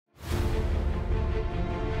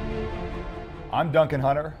I'm Duncan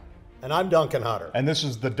Hunter. And I'm Duncan Hunter. And this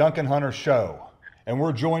is the Duncan Hunter Show. And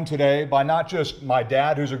we're joined today by not just my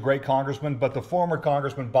dad, who's a great congressman, but the former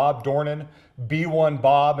Congressman Bob Dornan, B1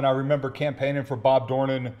 Bob. And I remember campaigning for Bob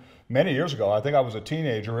Dornan many years ago. I think I was a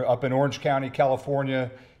teenager up in Orange County, California.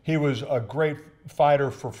 He was a great fighter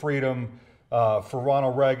for freedom, for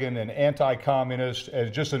Ronald Reagan, an anti-communist,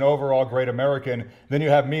 and just an overall great American. Then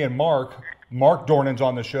you have me and Mark. Mark Dornan's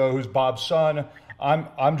on the show, who's Bob's son.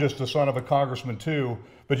 I'm just the son of a congressman too,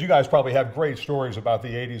 but you guys probably have great stories about the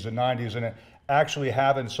 80s and 90s and actually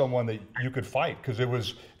having someone that you could fight, because it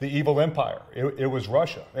was the evil empire. It was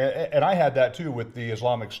Russia. And I had that too with the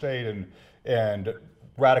Islamic State and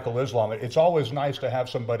radical Islam. It's always nice to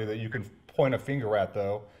have somebody that you can point a finger at,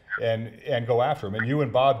 though, and go after him. And you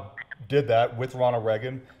and Bob did that with Ronald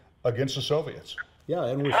Reagan against the Soviets. Yeah,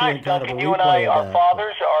 and we're seeing kind of a replay you and I, of our that.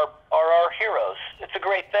 fathers are our heroes. It's a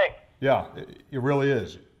great thing. Yeah, it really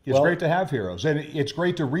is. It's great to have heroes, and it's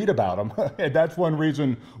great to read about them. And that's one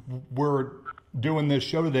reason we're doing this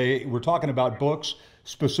show today. We're talking about books,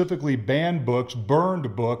 specifically banned books,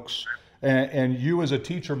 burned books, and you as a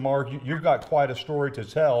teacher, Mark, you've got quite a story to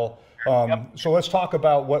tell. So let's talk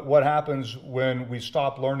about what happens when we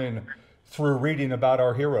stop learning through reading about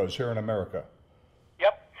our heroes here in America.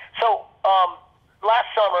 Yep. So last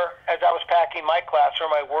summer, as I was packing my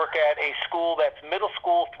classroom, I work at a school that's middle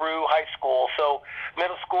school through high school. So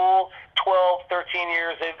middle school, 12, 13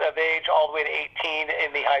 years of age, all the way to 18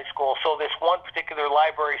 in the high school. So this one particular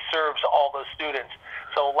library serves all those students.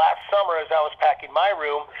 So last summer, as I was packing my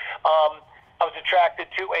room, I was attracted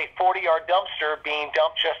to a 40-yard dumpster being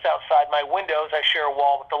dumped just outside my windows. I share a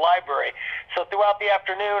wall with the library. So throughout the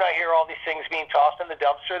afternoon, I hear all these things being tossed in the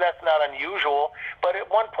dumpster. That's not unusual. But at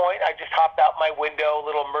one point, I just hopped out my window, a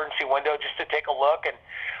little emergency window, just to take a look. And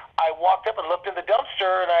I walked up and looked in the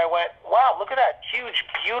dumpster, and I went, wow, look at that huge,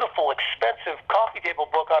 beautiful, expensive coffee table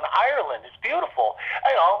book on Ireland. It's beautiful.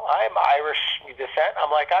 I know, I'm Irish descent.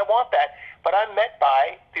 I'm like, I want that. But I'm met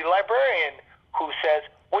by the librarian who says,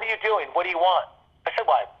 what are you doing? What do you want? I said,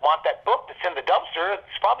 well, I want that book that's in the dumpster.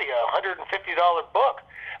 It's probably a $150 book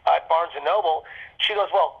at Barnes & Noble. She goes,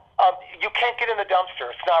 well, you can't get in the dumpster.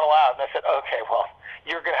 It's not allowed. And I said, okay, well,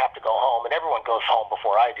 you're going to have to go home. And everyone goes home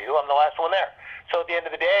before I do. I'm the last one there. So at the end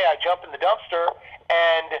of the day, I jump in the dumpster,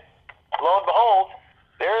 and lo and behold,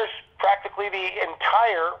 there's practically the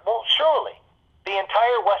entire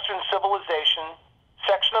Western civilization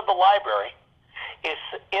section of the library is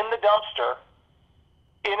in the dumpster,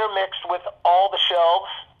 intermixed with all the shelves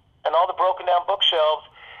and all the broken down bookshelves,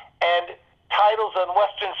 and titles on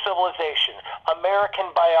Western civilization, American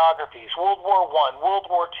biographies, World War I, World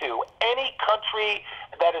War II, any country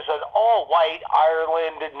that is an all-white,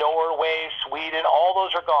 Ireland, Norway, Sweden, all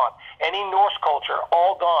those are gone. Any Norse culture,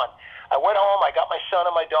 all gone. I went home, I got my son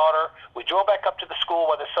and my daughter, we drove back up to the school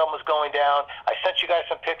while the sun was going down. I sent you guys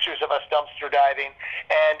some pictures of us dumpster diving,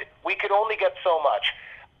 and we could only get so much.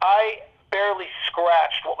 I barely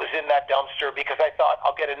scratched what was in that dumpster because I thought,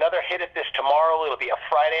 I'll get another hit at this tomorrow. It'll be a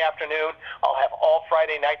Friday afternoon. I'll have all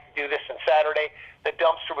Friday night to do this, and Saturday. The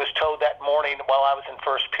dumpster was towed that morning while I was in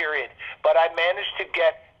first period. But I managed to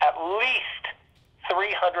get at least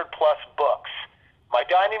 300 plus books. My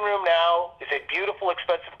dining room now is a beautiful,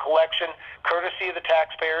 expensive collection, courtesy of the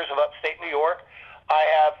taxpayers of upstate New York. I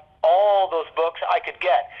have all those books I could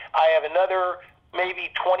get. I have another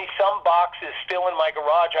maybe 20-some boxes still in my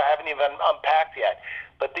garage I haven't even unpacked yet.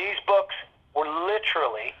 But these books were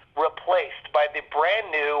literally replaced by the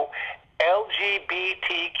brand new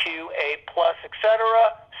LGBTQA+, etc.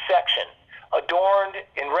 section, adorned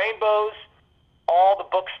in rainbows. All the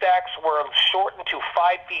book stacks were shortened to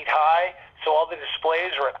 5 feet high, so all the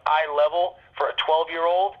displays are at eye level for a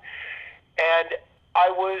 12-year-old. And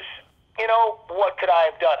I was, you know, what could I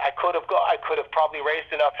have done? I could have probably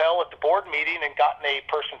raised enough hell at the board meeting and gotten a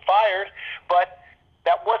person fired, but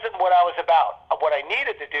that wasn't what I was about. What I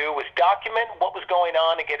needed to do was document what was going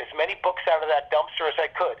on and get as many books out of that dumpster as I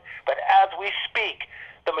could. But as we speak,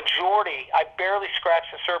 the majority, I barely scratched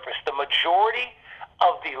the surface, the majority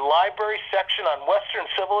of the library section on Western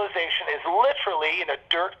civilization is literally in a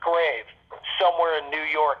dirt grave somewhere in New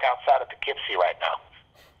York outside of Poughkeepsie right now.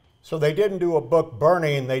 So they didn't do a book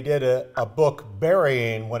burning, they did a book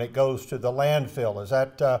burying when it goes to the landfill. Is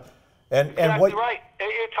that, exactly what? Right.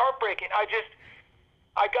 It's heartbreaking.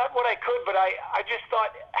 I got what I could, but I just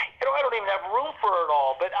thought, you know, I don't even have room for it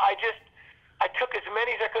all, but I took as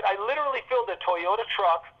many as I could. I literally filled a Toyota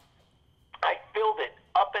truck. I filled it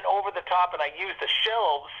up and over the top, and I used the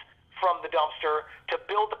shelves from the dumpster to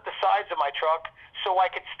build up the sides of my truck so I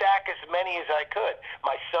could stack as many as I could.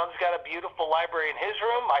 My son's got a beautiful library in his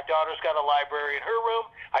room. My daughter's got a library in her room.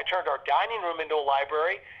 I turned our dining room into a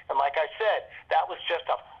library. And like I said, that was just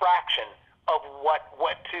a fraction of what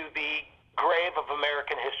went to the grave of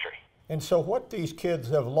American history. And so what these kids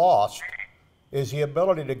have lost is the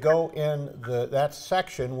ability to go in that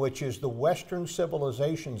section, which is the Western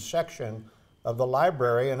civilization section of the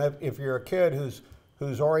library. And if you're a kid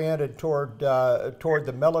who's oriented toward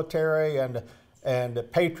the military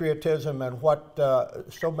and patriotism and what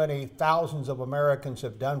so many thousands of Americans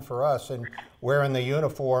have done for us and wearing the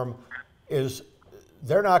uniform,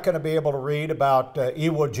 they're not going to be able to read about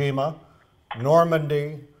Iwo Jima,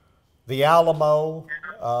 Normandy, the Alamo,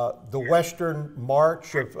 the Western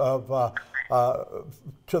March to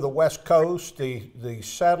the West Coast, the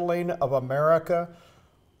settling of America,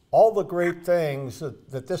 all the great things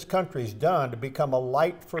that this country's done to become a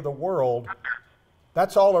light for the world.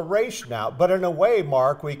 That's all erased now. But in a way,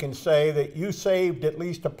 Mark, we can say that you saved at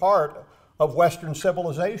least a part of Western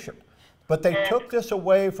civilization. But they took this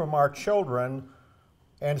away from our children,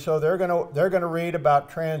 and so they're gonna read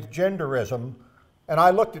about transgenderism. And I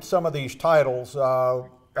looked at some of these titles.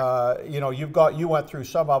 You know, you went through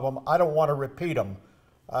some of them. I don't want to repeat them.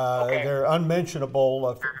 Okay. They're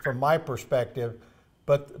unmentionable from my perspective,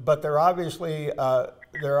 but they're obviously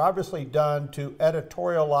done to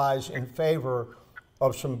editorialize in favor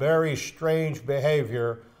of some very strange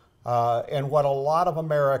behavior, and what a lot of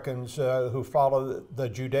Americans who follow the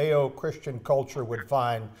Judeo-Christian culture would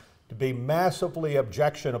find to be massively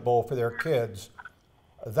objectionable for their kids.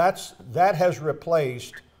 That has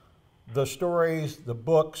replaced the stories, the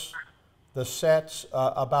books, the sets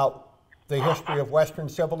about the history of Western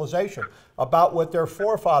civilization, about what their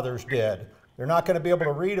forefathers did. They're not going to be able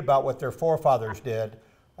to read about what their forefathers did,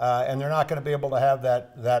 and they're not going to be able to have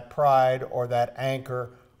that pride or that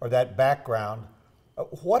anchor or that background.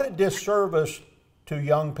 What a disservice to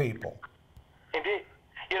young people. Indeed.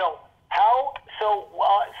 You know, so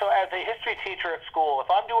as a history teacher at school, if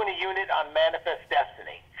I'm doing a unit on Manifest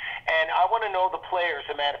Destiny, and I want to know the players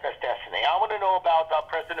of Manifest Destiny, I want to know about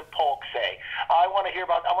President Polk, say, I want to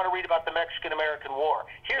read about the Mexican-American War.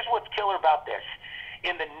 Here's what's killer about this.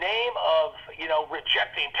 In the name of, you know,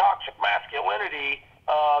 rejecting toxic masculinity,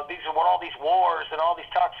 these are what all these wars and all these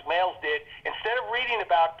toxic males did. Instead of reading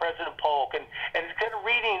about President Polk and instead of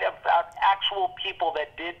reading about actual people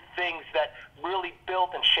that did things that really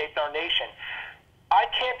built and shaped our nation, I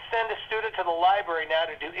can't send a student to the library now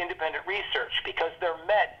to do independent research because they're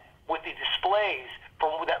met with the displays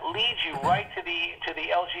that lead you right to the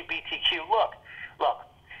LGBTQ. Look,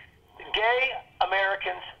 gay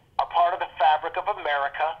Americans are part of the fabric of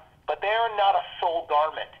America, but they are not a sole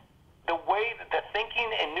garment. The way that the thinking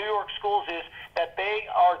in New York schools is that they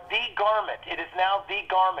are the garment. It is now the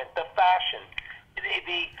garment, the fashion,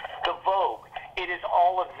 the vogue. It is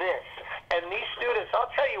all of this. And these students,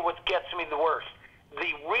 I'll tell you what gets me the worst.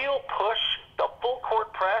 The real push, the full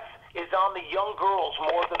court press, is on the young girls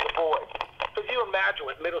more than the boys. Because you imagine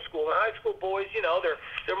with middle school and high school boys, you know,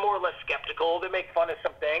 they're more or less skeptical. They make fun of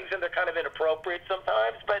some things, and they're kind of inappropriate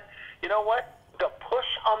sometimes. But you know what? The push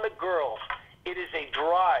on the girls, it is a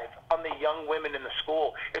drive on the young women in the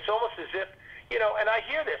school. It's almost as if, you know, and I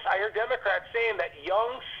hear this. I hear Democrats saying that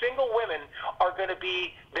young single women are going to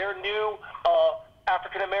be their new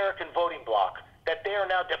African-American voting bloc, that they are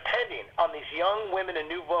now depending on these young women and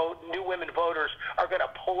new women voters are going to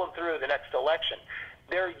pull them through the next election.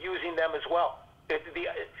 They're using them as well.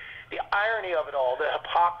 The irony of it all, the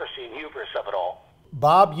hypocrisy and hubris of it all.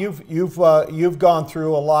 Bob, you've gone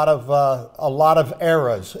through a lot of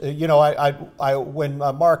eras. You know, when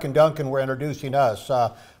Mark and Duncan were introducing us,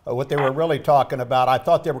 what they were really talking about, I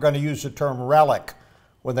thought they were going to use the term relic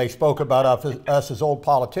when they spoke about us as old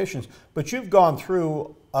politicians. But you've gone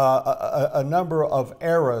through a number of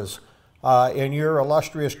eras in your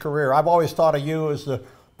illustrious career. I've always thought of you as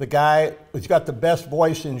the guy who's got the best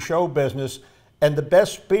voice in show business and the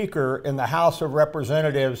best speaker in the House of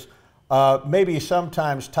Representatives, maybe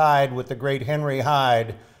sometimes tied with the great Henry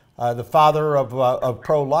Hyde, the father of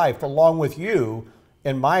pro-life, along with you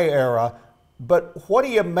in my era. But what do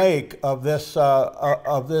you make of this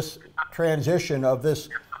transition, of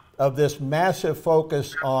this massive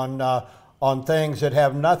focus on things that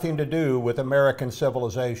have nothing to do with American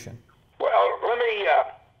civilization? Well, let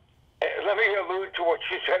me allude to what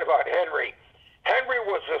you said about Henry. Henry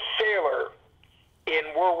was a sailor in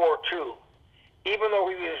World War II. Even though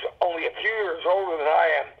he was only a few years older than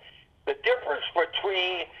I am, the difference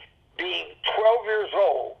between being 12 years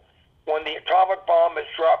old when the atomic bomb is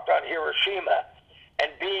dropped on Hiroshima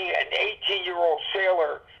and being an 18-year-old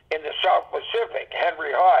sailor in the South Pacific,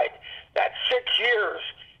 Henry Hyde, that 6 years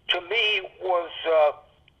to me was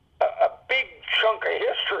a big chunk of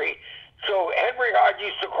history. So Henry Hyde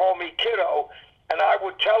used to call me kiddo, and I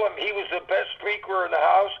would tell him he was the best speaker in the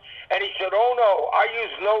House, and he said, "Oh no, I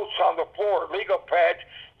use notes on the floor, legal pads.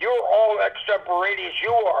 You're all extemporaneous,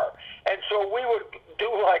 you are." And so we would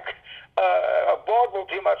do like a vaudeville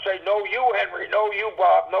team. I'd say, "No, you, Henry. No, you,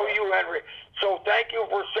 Bob. No, you, Henry." So thank you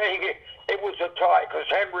for saying it. It was a tie, because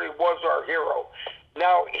Henry was our hero.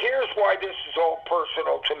 Now, here's why this is all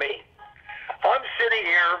personal to me. I'm sitting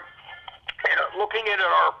here and looking in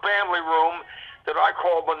at our family room that I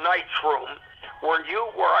call the Knight's Room, where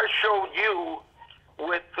I showed you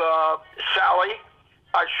with Sally.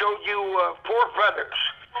 I showed you Four Feathers,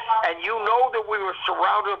 and you know that we were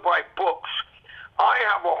surrounded by books. I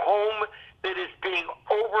have a home that is being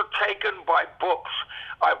overtaken by books.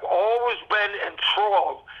 I've always been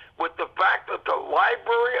enthralled with the fact that the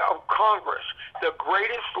Library of Congress, the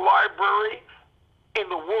greatest library in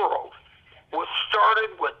the world, was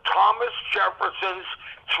started with Thomas Jefferson's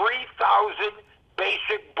 3,000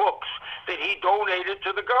 basic books that he donated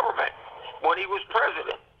to the government when he was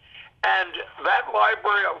president. And that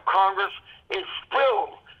Library of Congress is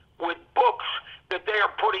filled with books that they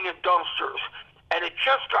are putting in dumpsters. And it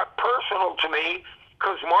just got personal to me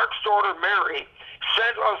because Mark's daughter Mary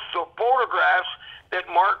sent us the photographs that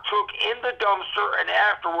Mark took in the dumpster and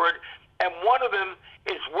afterward, and one of them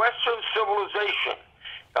is Western Civilization.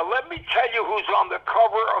 Now let me tell you who's on the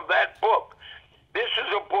cover of that book. This is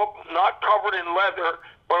a book not covered in leather,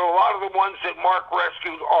 but a lot of the ones that Mark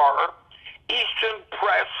rescued are. Eastern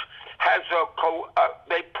Press has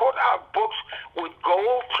they put out books with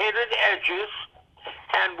gold tinted edges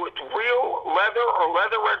and with real leather or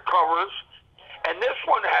leatherette covers, and this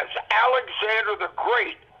one has Alexander the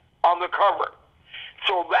Great on the cover.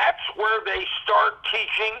 So that's where they start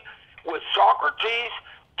teaching with Socrates,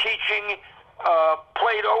 teaching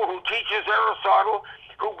Plato, who teaches Aristotle,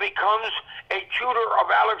 who becomes a tutor of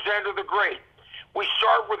Alexander the Great. We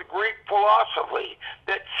start with Greek philosophy,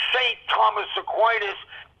 that St. Thomas Aquinas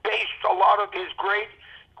based a lot of his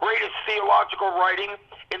greatest theological writing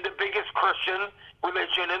in the biggest Christian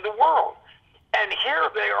religion in the world. And here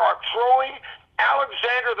they are throwing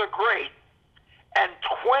Alexander the Great and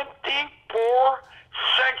 24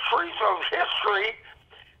 centuries of history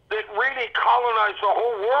that really colonized the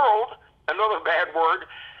whole world, another bad word,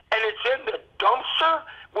 and it's in the dumpster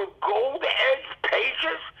with gold-edged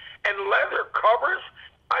pages and leather covers.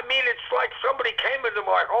 I mean, it's like somebody came into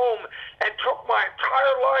my home and took my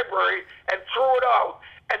entire library and threw it out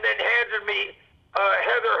and then handed me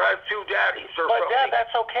Heather Has Two Daddies or something. But Dad,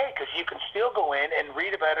 that's okay, because you can still go in and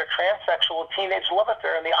read about a transsexual teenage love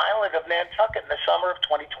affair in the island of Nantucket in the summer of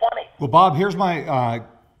 2020. Well, Bob, here's my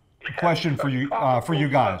question for you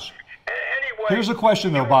guys. Anyway, here's a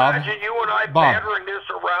question, though, Bob. Imagine you and I bantering this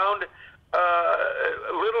around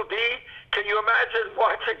Little D. Can you imagine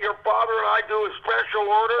watching your father and I do a special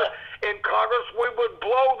order in Congress? We would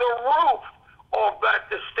blow the roof off that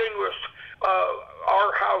distinguished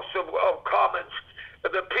our House of Commons,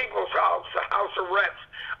 the People's House, the House of Reps.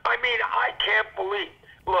 I mean, I can't believe.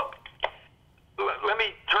 Look, let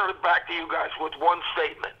me turn it back to you guys with one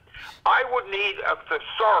statement. I would need a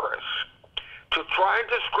thesaurus to try and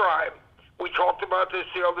describe, we talked about this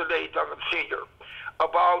the other day, Doug Sr.,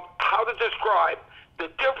 about how to describe the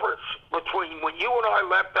difference between when you and I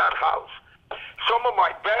left that house. Some of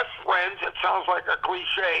my best friends, it sounds like a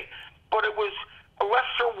cliche, but it was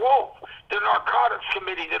Lester Wolf, the Narcotics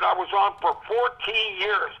Committee that I was on for 14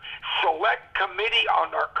 years, Select Committee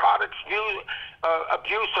on Narcotics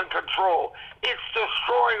Abuse and Control. It's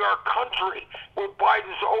destroying our country with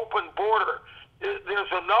Biden's open border.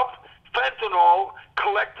 There's enough fentanyl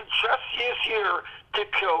collected just this year to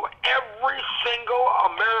kill every single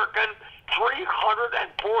American,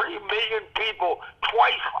 340 million people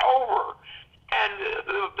twice over. And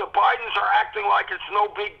the Bidens are acting like it's no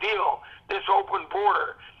big deal, this open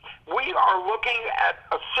border. We are looking at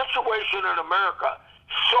a situation in America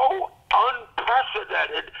so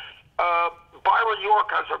unprecedented. Byron York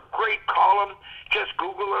has a great column, just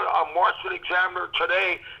Google it, on Washington Examiner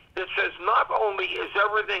today, that says not only is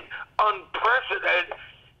everything unprecedented,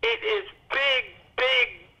 it is big,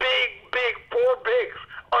 four bigs,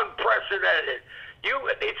 unprecedented.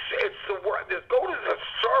 It's the word. Go to the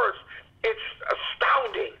source. It's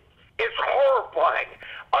astounding. It's horrifying,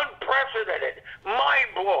 unprecedented,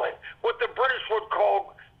 mind-blowing. What the British would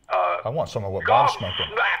call I want some of what Bob's smoking.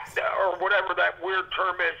 Gobsmacked, or whatever that weird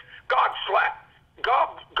term is. Gobsmacked.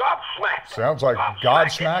 Sounds like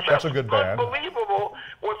Godsmack. That's a good band. Unbelievable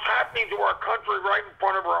what's happening happening to our country right in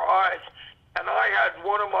front of our eyes. And I had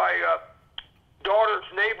one of my daughter's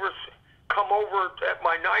neighbors come over at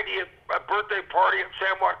my 90th birthday party in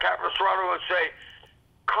San Juan Capistrano and say,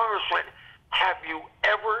 Congressman,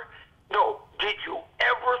 did you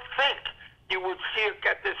ever think you would see it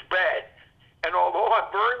get this bad? And although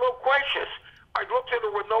I'm very loquacious, I looked at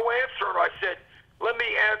her with no answer and I said, let me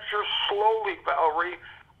answer slowly, Valerie.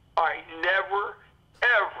 I never,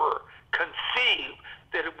 ever conceived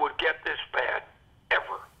that it would get this bad,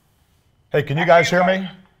 ever. Hey, can you guys hear me?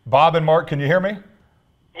 Bob and Mark, can you hear me?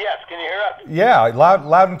 Yes, can you hear us? Yeah,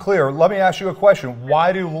 loud and clear. Let me ask you a question.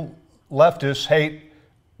 Why do leftists hate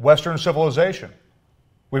Western civilization?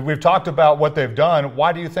 We've talked about what they've done.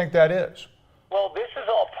 Why do you think that is? Well, this is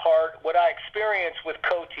all part what I experience with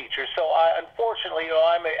co-teachers. So unfortunately,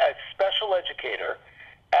 I'm a special educator.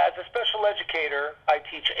 As a special educator, I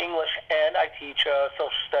teach English and I teach social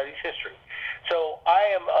studies history. So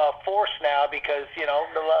I am forced now because,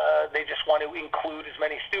 they just want to include as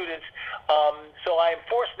many students. So I am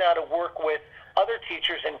forced now to work with other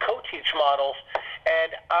teachers and co-teach models.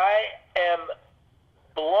 And I am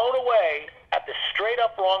blown away at the straight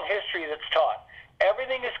up wrong history that's taught.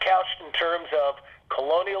 Everything is couched in terms of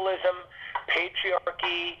colonialism,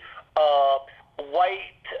 patriarchy,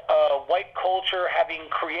 white culture having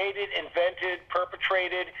created, invented,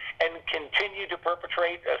 perpetrated, and continue to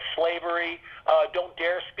perpetrate slavery. Don't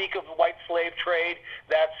dare speak of the white slave trade.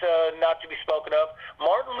 That's not to be spoken of.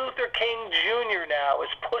 Martin Luther King Jr. now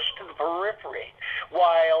is pushed to the periphery,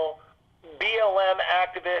 while BLM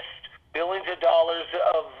activists, billions of dollars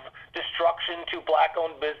of destruction to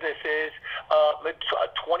black-owned businesses,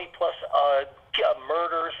 20-plus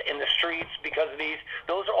murders in the streets because of these.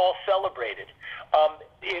 Those are all celebrated.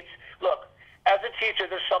 Look, as a teacher,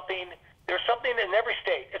 there's something in every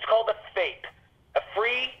state. It's called a FAPE, a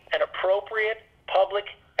free and appropriate public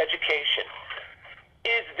education.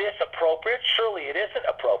 Is this appropriate? Surely it isn't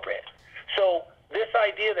appropriate. So this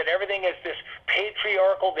idea that everything is this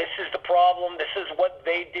patriarchal, this is the problem, this is what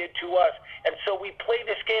they did to us. And so we play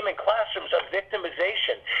this game in classrooms of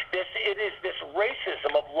victimization. It is this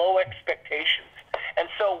racism of low expectations. And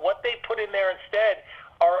so what they put in there instead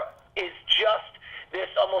is just this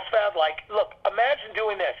almost fad-like, look, imagine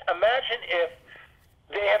doing this. Imagine if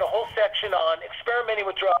they had a whole section on experimenting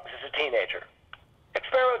with drugs as a teenager. And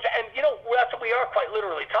that's what we are quite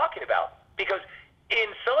literally talking about. Because in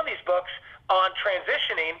some of these books on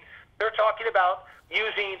transitioning, they're talking about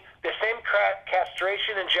using the same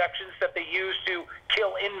castration injections that they use to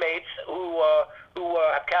kill inmates who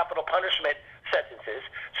have capital punishment sentences.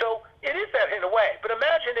 So it is that in a way. But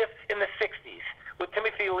imagine if in the 60s, with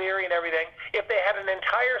Timothy Leary and everything, if they had an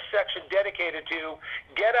entire section dedicated to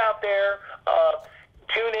get out there,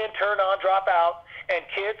 tune in, turn on, drop out, and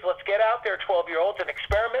kids, let's get out there, 12-year-olds, and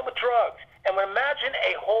experiment with drugs. And imagine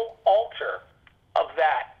a whole altar of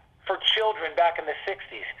that for children back in the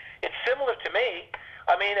 60s. It's similar to me.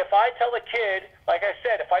 I mean, if I tell a kid, like I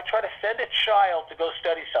said, if I try to send a child to go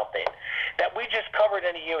study something that we just covered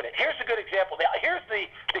in a unit. Here's a good example. Now, here's the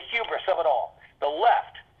hubris of it all. The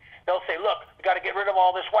left, they'll say, look, we got to get rid of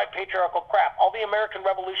all this white patriarchal crap. All the American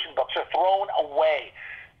Revolution books are thrown away.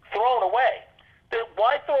 Thrown away.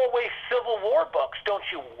 Why throw away Civil War books? Don't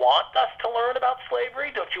you want us to learn about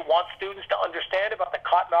slavery? Don't you want students to understand about the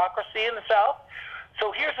cottonocracy in the South?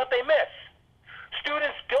 So here's what they miss.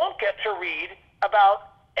 Students don't get to read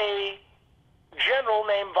about a general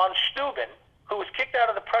named von Steuben who was kicked out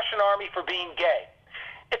of the Prussian army for being gay.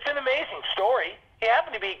 It's an amazing story. He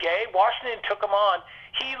happened to be gay. Washington took him on.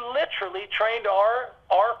 He literally trained our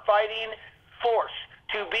fighting force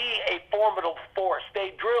to be a formidable force.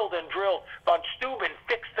 They drilled and drilled. Von Steuben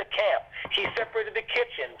fixed the camp. He separated the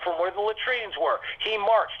kitchen from where the latrines were. He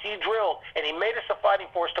marched, he drilled, and he made us a fighting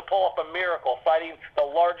force to pull off a miracle, fighting the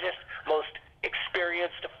largest, most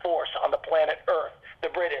experienced force on the planet Earth, the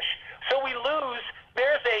British. So we lose.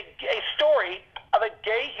 There's a story of a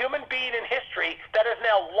gay human being in history that is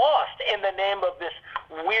now lost in the name of this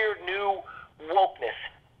weird new wokeness.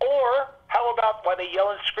 Or how about why they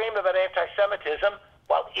yell and scream about anti-Semitism?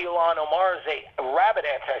 Well, Ilhan Omar is a rabid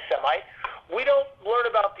anti-Semite. We don't learn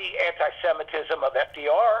about the anti-Semitism of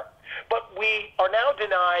FDR, but we are now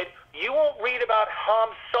denied. You won't read about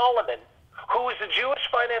Ham Solomon, who is a Jewish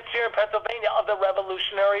financier in Pennsylvania of the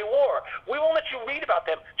Revolutionary War. We won't let you read about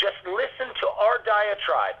them. Just listen to our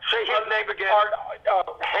diatribe. Say his name again.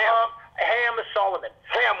 Ham Solomon.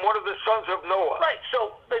 Ham, one of the sons of Noah. Right.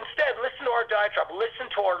 So instead, listen to our diatribe.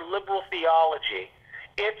 Listen to our liberal theology.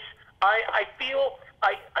 I feel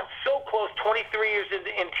I'm so close, 23 years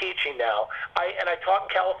in teaching now. I taught in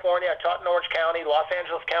California, I taught in Orange County, Los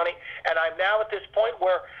Angeles County, and I'm now at this point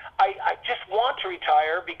where I just want to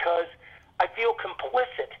retire because I feel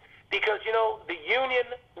complicit. Because, you know, the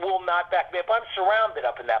union will not back me up. I'm surrounded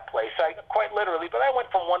up in that place, quite literally. But I went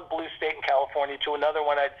from one blue state in California to another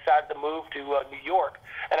when I decided to move to New York.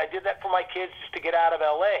 And I did that for my kids just to get out of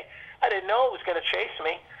L.A. I didn't know it was going to chase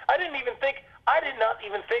me. I did not even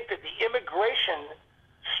think that the immigration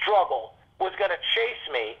struggle was going to chase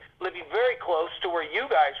me, living very close to where you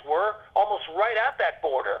guys were, almost right at that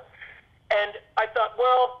border. And I thought,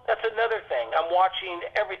 well, that's another thing. I'm watching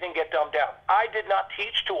everything get dumbed down. I did not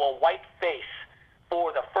teach to a white face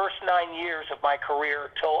for the first 9 years of my career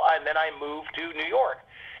and then I moved to New York.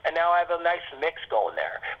 And now I have a nice mix going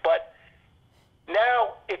there. But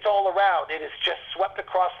now it's all around. It is just swept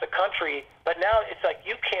across the country. But now it's like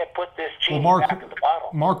you can't put this genie back in the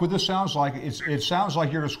bottle. Mark, what this sounds like, it sounds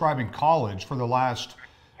like you're describing college for the last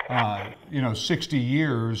 60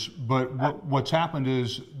 years, but what's happened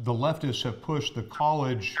is the leftists have pushed the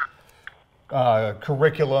college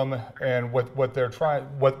curriculum and what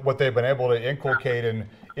they've been able to inculcate in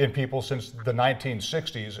people since the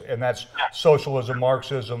 1960s, and that's socialism,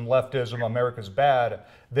 Marxism, leftism, America's bad.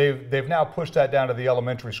 They've now pushed that down to the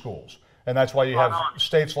elementary schools, and that's why you have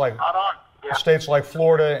states like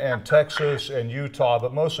Florida and Texas and Utah,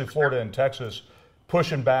 but mostly Florida and Texas,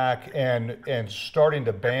 pushing back and starting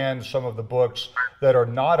to ban some of the books that are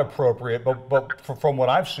not appropriate. But from what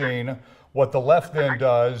I've seen, what the left then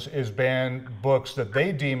does is ban books that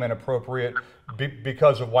they deem inappropriate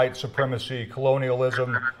because of white supremacy,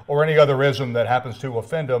 colonialism, or any other ism that happens to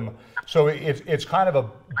offend them. So it's kind of a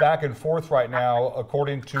back and forth right now,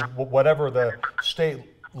 according to whatever the state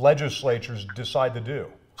legislatures decide to do.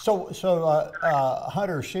 So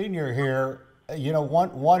Hunter Sr. here, you know,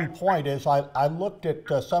 one point is I looked at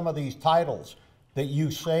some of these titles that you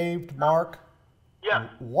saved, Mark. Yeah.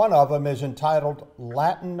 One of them is entitled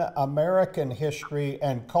Latin American History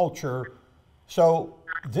and Culture. So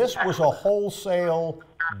this was a wholesale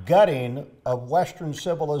gutting of Western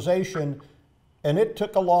civilization, and it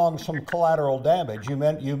took along some collateral damage.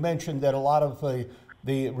 You mentioned that a lot of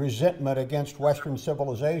the resentment against Western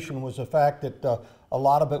civilization was the fact that a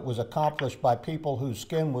lot of it was accomplished by people whose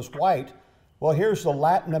skin was white. Well, here's the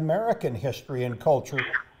Latin American history and culture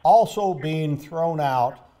also being thrown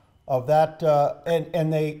out of that,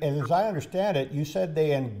 and as I understand it, you said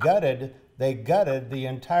they gutted the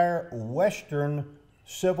entire Western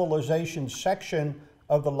civilization section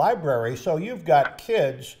of the library. So you've got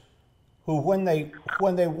kids who, when they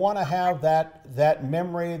want to have that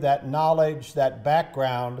memory, that knowledge, that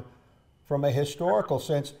background from a historical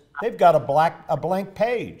sense, they've got a blank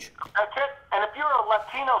page. That's it. And if you're a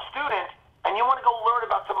Latino student and you want to go learn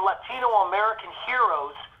about some Latino American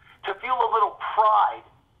heroes to feel a little pride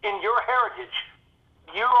in your heritage,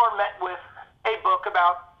 you are met with a book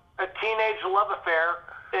about a teenage love affair,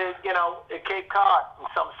 at Cape Cod in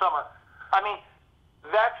some summer. I mean,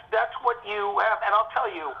 that's what you have. And I'll tell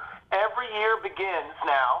you, every year begins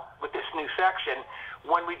now with this new section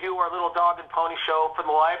when we do our little dog and pony show for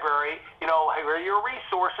the library. You know, here are your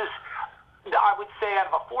resources. I would say out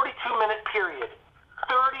of a 42-minute period,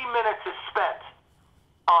 30 minutes is spent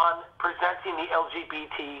on presenting the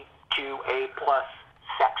LGBTQA+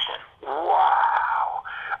 section. Wow.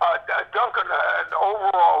 Duncan, an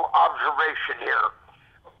overall observation here.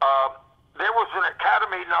 There was an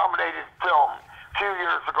Academy-nominated film a few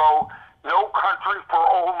years ago, No Country for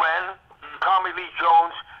Old Men, Tommy Lee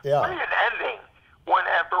Jones. Yeah. What an ending when,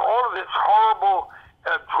 after all of this horrible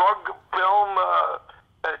drug film,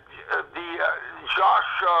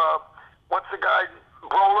 Josh, what's the guy,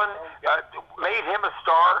 Brolin, made him a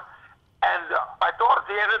star. And I thought at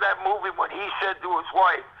the end of that movie when he said to his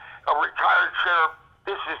wife, a retired sheriff,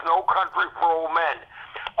 this is no country for old men.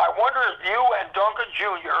 I wonder if you and Duncan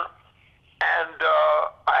Jr., and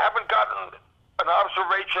I haven't gotten an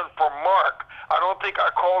observation from Mark. I don't think I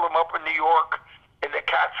called him up in New York in the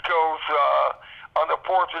Catskills on the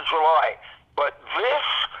 4th of July. But this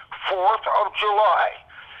 4th of July,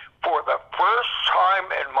 for the first time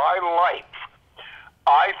in my life,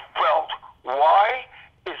 I felt, why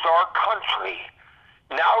is our country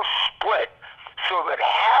now split so that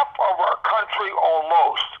half of our country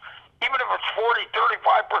almost, even if it's 40,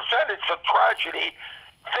 35%, it's a tragedy.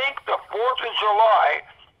 Think the 4th of July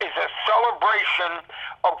is a celebration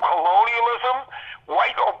of colonialism,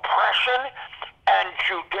 white oppression, and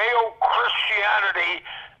Judeo-Christianity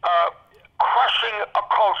crushing a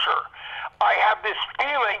culture. I have this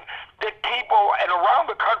feeling that people, and around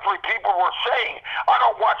the country, people were saying, I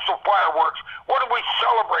don't watch the fireworks. What are we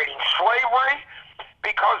celebrating? Slavery?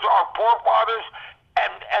 because our forefathers,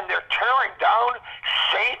 and they're tearing down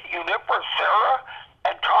St. Unifer Sarah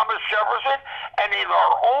and Thomas Jefferson, and in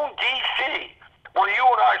our own D.C., where you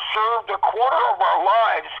and I served a quarter of our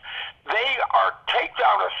lives, they are take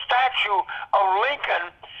down a statue of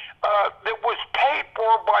Lincoln that was paid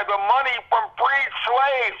for by the money from freed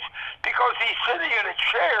slaves, because he's sitting in a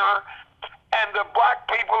chair and the black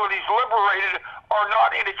people that he's liberated are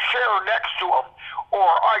not in a chair next to him. Or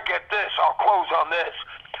I get this, I'll close on this.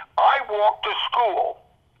 I walked to school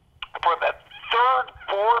for the 3rd,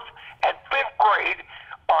 4th, and 5th grade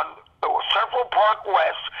on Central Park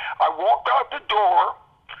West. I walked out the door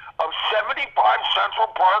of 75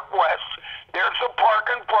 Central Park West. There's a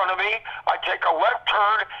park in front of me. I take a left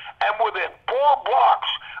turn, and within 4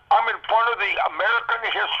 blocks, I'm in front of the American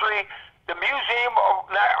History, the Museum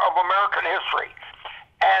of American History.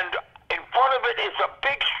 And in front of it is a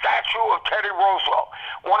big statue of Teddy Roosevelt,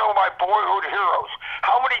 one of my boyhood heroes.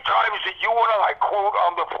 How many times did you and I quote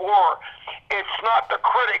on the floor, it's not the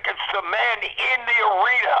critic, it's the man in the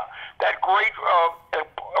arena, that great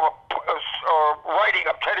writing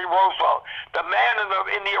of Teddy Roosevelt, the man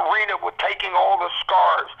in the arena with taking all the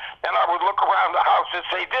scars. And I would look around the house and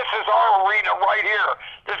say, this is our arena right here.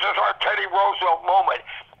 This is our Teddy Roosevelt moment.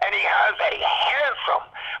 And he has a handsome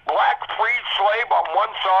black freed slave on one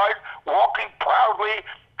side, walking proudly,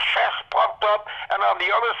 chest puffed up, and on the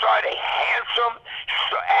other side, a handsome,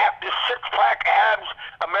 six-pack abs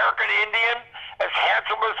American Indian, as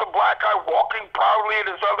handsome as the black guy, walking proudly at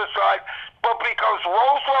his other side. But because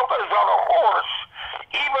Roosevelt is on a horse,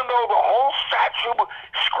 even though the whole statue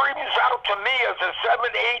screams out to me as a 7,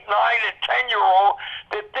 8, 9, and 10-year-old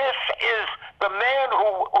that this is the man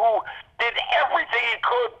who did everything he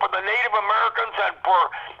could for the Native Americans and for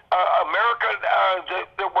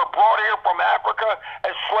that were brought here from Africa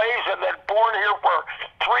as slaves and then born here for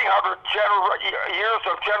 300 years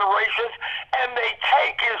of generations, and they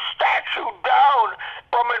take his statue down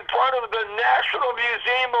from in front of the National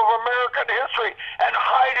Museum of American History and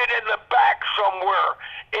hide it in the back somewhere.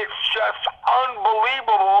 It's just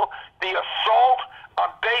unbelievable, the assault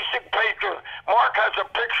on basic patriotism. Mark has a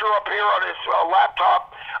picture up here on his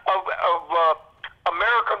laptop of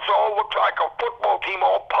Americans all look like a football team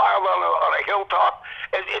all piled on a hilltop.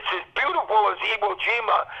 And it's as beautiful as Iwo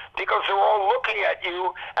Jima because they're all looking at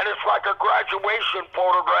you, and it's like a graduation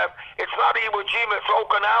photograph. It's not Iwo Jima, it's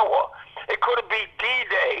Okinawa. It could be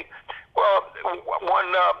D-Day. When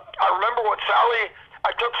I remember when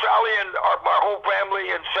I took Sally and my whole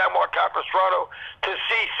family in San Juan Capistrano to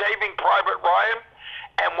see Saving Private Ryan,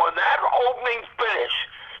 and when that opening finished,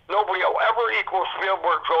 nobody will ever equal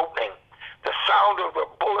Spielberg's opening. The sound of the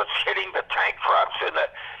bullets hitting the tank traps in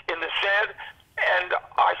the sand, and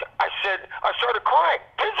I started crying,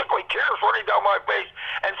 physically, tears running down my face.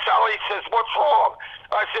 And Sally says, "What's wrong?"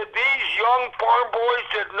 I said, "These young farm boys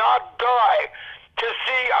did not die to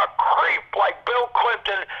see a creep like Bill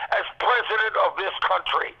Clinton as president of this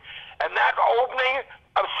country." And that opening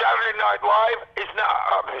of Saturday Night Live is now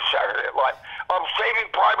Saturday Night Live of Saving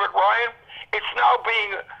Private Ryan. It's now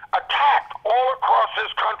being attacked all across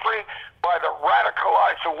this country by the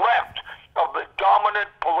radicalized left of the dominant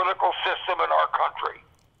political system in our country.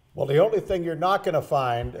 Well, the only thing you're not going to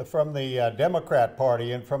find from the Democrat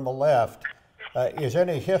Party and from the left is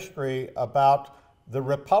any history about the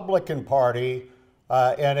Republican Party.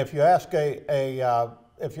 And if you ask the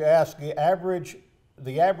average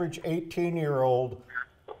 18-year-old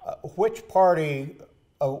which party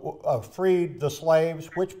freed the slaves,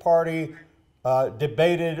 which party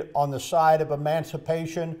debated on the side of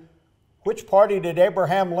emancipation, which party did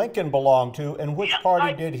Abraham Lincoln belong to, and which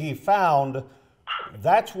party did he found,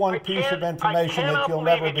 that's one piece of information that you'll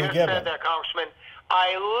never be given. Said that, Congressman.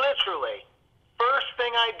 I literally, first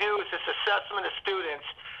thing I do is this assessment of students,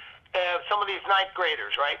 some of these 9th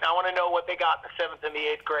graders, right? And I want to know what they got in the 7th and the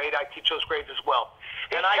 8th grade. I teach those grades as well.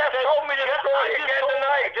 And I just told me the story again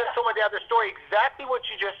tonight. I just told my dad the story. Exactly what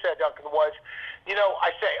you just said, Duncan, was,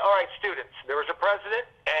 I say, all right, students, there was a president,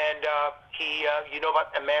 and he,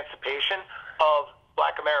 about emancipation of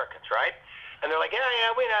black Americans, right? And they're like, yeah,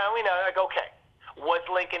 we know. I go, okay. Was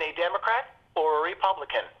Lincoln a Democrat or a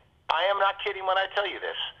Republican? I am not kidding when I tell you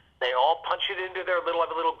this. They all punch it into their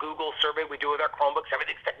little Google survey we do with our Chromebooks.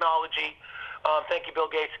 Everything's technology. Thank you, Bill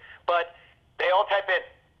Gates. But they all type in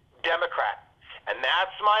Democrat. And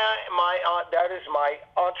that's that is my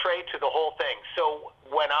entree to the whole thing. So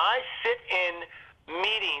when I sit in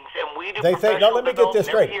meetings and we do now let me get this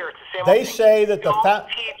straight. They say that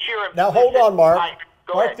now hold on, Mark.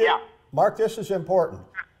 Mark, this is important.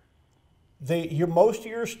 Most of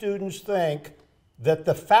your students think that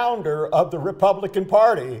the founder of the Republican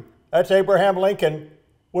Party That's Abraham Lincoln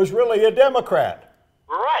was really a Democrat.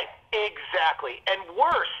 Right, exactly. And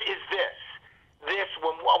worse is this.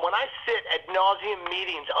 When I sit at nauseam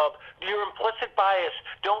meetings of your implicit bias,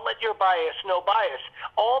 don't let your bias, no bias,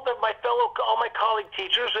 all my colleague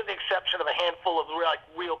teachers, with the exception of a handful of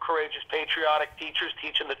real courageous, patriotic teachers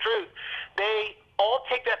teaching the truth, they all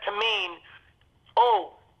take that to mean,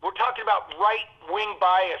 oh, we're talking about right-wing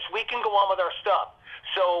bias. We can go on with our stuff.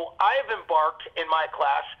 So I have embarked in my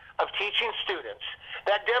class of teaching students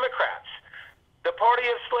that Democrats, the party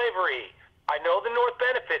of slavery, I know the North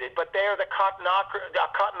benefited, but they are the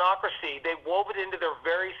cottonocracy. They wove it into their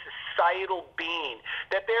very societal being,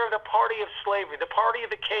 that they are the party of slavery, the party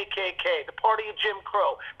of the KKK, the party of Jim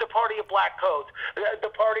Crow, the party of black codes,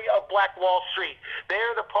 the party of Black Wall Street. They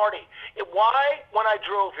are the party. Why, when I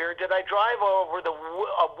drove here, did I drive over the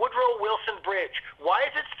Woodrow Wilson Bridge?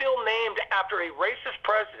 Why is it still named after a racist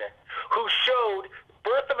president who showed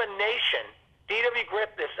Birth of a Nation, D.W.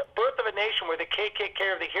 Griffith's Birth of a Nation, where the KKK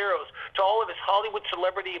are the heroes, to all of his Hollywood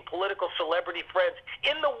celebrity and political celebrity friends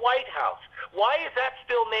in the White House? Why is that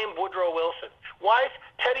still named Woodrow Wilson? Why is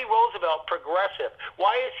Teddy Roosevelt progressive?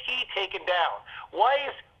 Why is he taken down? Why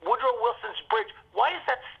is Woodrow Wilson's bridge, why is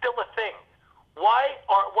that still a thing? Why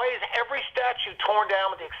is every statue torn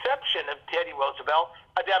down, with the exception of Teddy Roosevelt,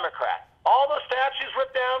 a Democrat? All those statues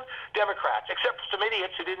ripped down, Democrats, except for some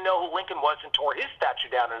idiots who didn't know who Lincoln was and tore his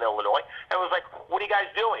statue down in Illinois and was like, what are you guys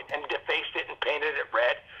doing? And defaced it and painted it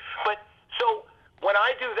red. But so when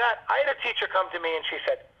I do that, I had a teacher come to me and she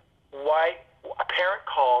said, a parent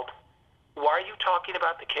called, why are you talking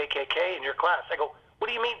about the KKK in your class? I go, what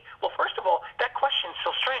do you mean? Well, first of all, that question's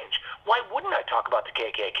so strange. Why wouldn't I talk about the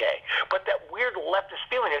KKK? But that weird leftist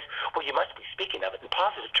feeling is, well, you must be speaking of it in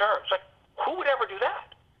positive terms. Like, who would ever do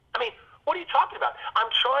that? I mean, what are you talking about?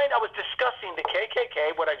 I was discussing the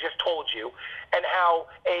KKK, what I just told you, and how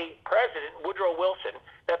a president, Woodrow Wilson,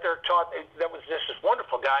 that they're taught, that was just this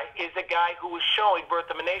wonderful guy, is a guy who was showing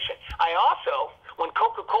Birth of a Nation. I also, when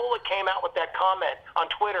Coca-Cola came out with that comment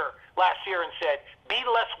on Twitter last year and said, be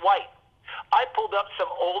less white, I pulled up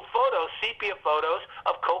some old photos, sepia photos,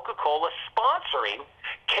 of Coca-Cola sponsoring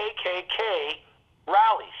KKK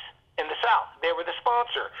rallies in the South. They were the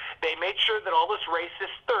sponsor. They made sure that all those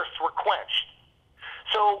racist thirsts were quenched.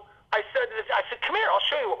 So I said, come here, I'll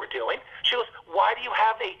show you what we're doing. She goes, why do you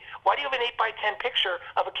have an 8x10 picture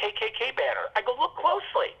of a KKK banner? I go, look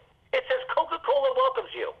closely. It says Coca-Cola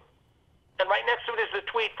welcomes you. And right next to it is the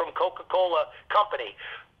tweet from Coca-Cola Company,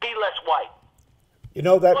 be less white. You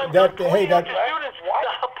know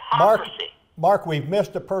Mark, we've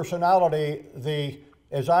missed a personality.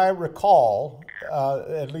 As I recall,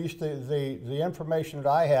 at least the information that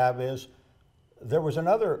I have is there was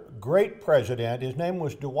another great president. His name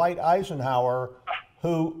was Dwight Eisenhower,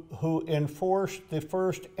 who enforced the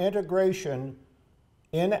first integration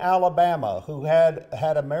in Alabama, who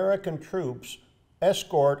had American troops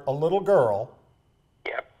escort a little girl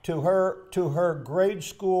to her grade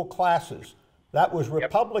school classes. That was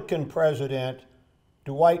Republican President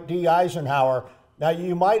Dwight D. Eisenhower. Now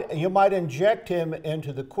you might inject him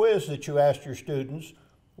into the quiz that you asked your students.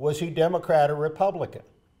 Was he Democrat or Republican?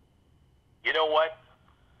 You know what?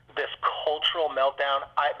 This cultural meltdown,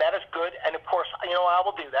 that is good, and of course, I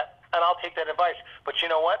will do that, and I'll take that advice. But you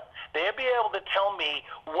know what? They'll be able to tell me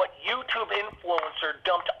what YouTube influencer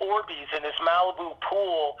dumped Orbeez in his Malibu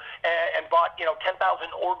pool and bought 10,000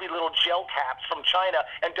 Orbeez little gel caps from China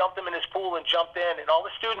and dumped them in his pool and jumped in, and all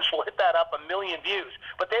the students will hit that up 1 million views.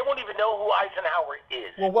 But they won't even know who Eisenhower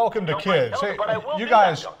is. Well, welcome to Kids. Hey,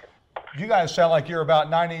 you guys sound like you're about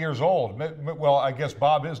 90 years old. Well, I guess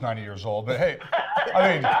Bob is 90 years old, but hey, I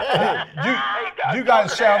mean, you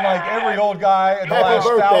guys sound like every old guy in the last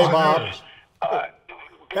 1,000 years.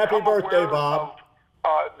 Happy birthday, Bob.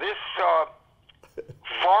 This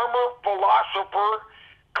farmer, philosopher,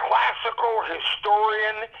 classical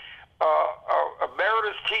historian,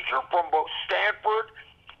 emeritus teacher from both Stanford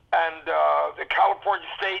and the California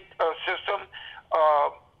State system.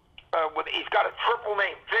 He's got a triple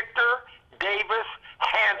name, Victor Davis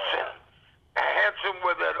Hansen. Hansen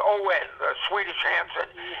with an O-N, Swedish Hansen.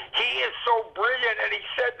 He is so brilliant, and he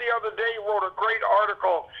said the other day, he wrote a great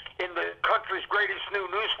article in the country's greatest new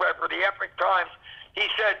newspaper, the Epic Times. He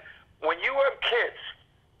said, when you have kids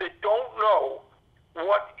that don't know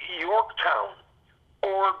what Yorktown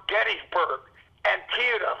or Gettysburg,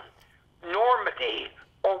 Antietam, Normandy,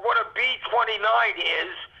 or what a B-29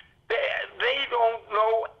 is, they don't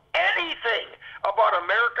know anything about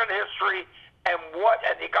American history and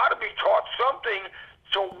they got to be taught something.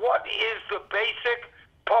 So what is the basic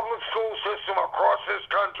public school system across this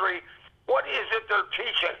country? What is it they're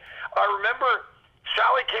teaching? I remember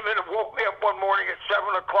Sally came in and woke me up one morning at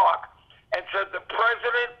 7 o'clock and said, the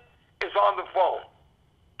president is on the phone.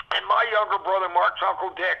 And my younger brother, Mark's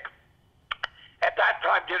Uncle Dick, at that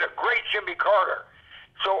time did a great Jimmy Carter.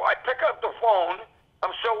 So I pick up the phone,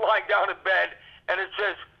 I'm still lying down in bed, and it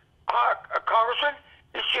says, Congressman,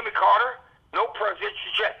 this is Jimmy Carter. No president.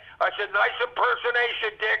 I said, nice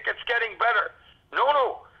impersonation, Dick. It's getting better.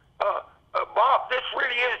 No, Bob, this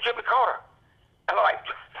really is Jimmy Carter. And I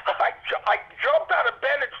jumped out of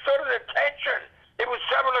bed and stood at attention. It was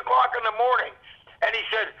 7 o'clock in the morning. And he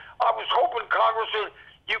said, I was hoping, Congressman,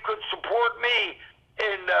 you could support me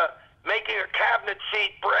in making a cabinet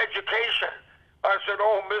seat for education. I said,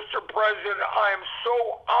 oh, Mr. President, I am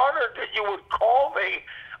so honored that you would call me.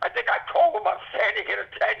 I think I told him I'm standing at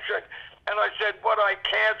attention. And I said, but I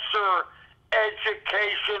can't, sir.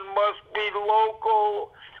 Education must be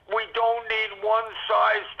local. We don't need one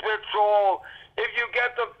size fits all. If you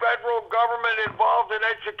get the federal government involved in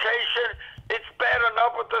education, it's bad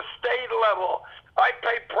enough at the state level. I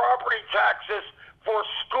pay property taxes for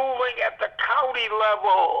schooling at the county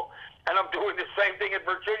level. And I'm doing the same thing in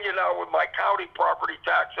Virginia now with my county property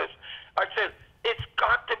taxes. I said, it's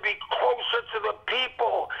got to be closer to the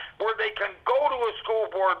people where they can go to a school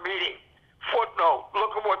board meeting. Footnote,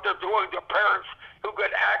 look at what they're doing to parents who get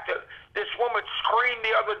active. This woman screamed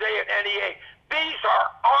the other day at NEA, these are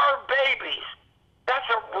our babies. That's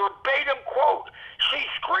a verbatim quote. She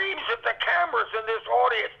screams at the cameras in this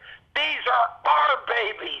audience, these are our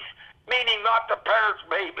babies, meaning not the parents'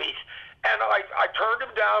 babies. And I turned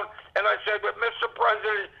him down, and I said, but Mr.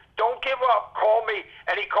 President, don't give up. Call me.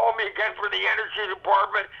 And he called me again for the Energy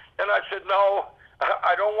Department, and I said, no,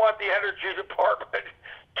 I don't want the Energy Department,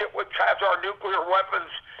 which has our nuclear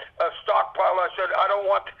weapons stockpile. I said, I don't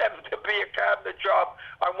want them to be a cabinet job.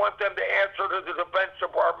 I want them to answer to the Defense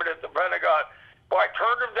Department at the Pentagon. But I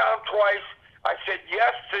turned him down twice. I said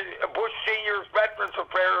yes to Bush Sr.'s Veterans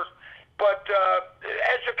Affairs, but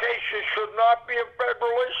education should not be a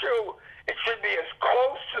federal issue. It should be as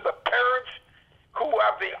close to the parents who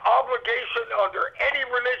have the obligation under any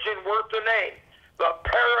religion worth the name. The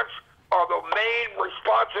parents are the main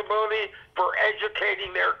responsibility for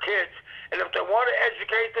educating their kids. And if they want to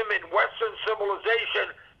educate them in Western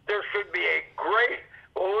civilization, there should be a great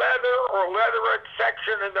leather or letterette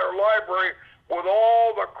section in their library with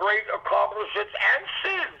all the great accomplishments and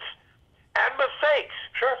sins and mistakes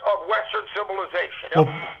of Western civilization.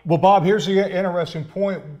 Well, Bob, here's the interesting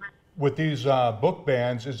point with these book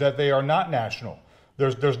bans is that they are not national.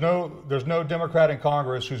 There's no Democrat in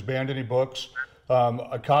Congress who's banned any books.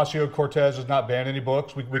 Ocasio-Cortez has not banned any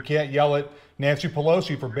books. We can't yell at Nancy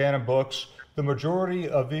Pelosi for banning books. The majority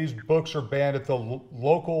of these books are banned at the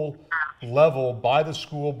local level by the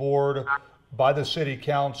school board, by the city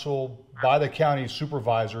council, by the county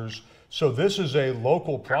supervisors. So this is a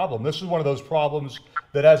local problem. This is one of those problems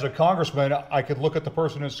that as a congressman, I could look at the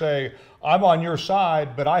person and say, I'm on your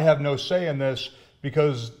side, but I have no say in this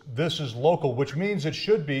because this is local, which means it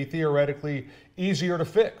should be theoretically easier to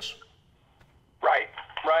fix. Right.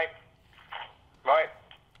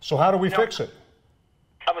 So how do we fix it?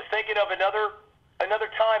 I was thinking of another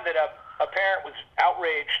time that a parent was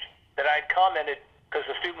outraged that I had commented because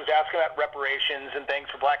the student was asking about reparations and things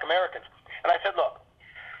for Black Americans. And I said, look,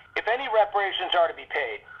 if any reparations are to be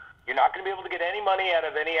paid, you're not going to be able to get any money out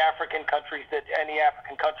of any African countries that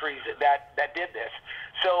did this.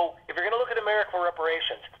 So if you're going to look at America for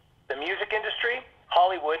reparations, the music industry,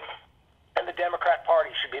 Hollywood, and the Democrat Party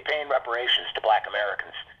should be paying reparations to Black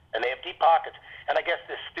Americans. And they have deep pockets. And I guess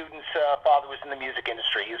this student's father was in the music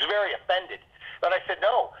industry. He was very offended. But I said,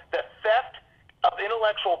 no, the theft of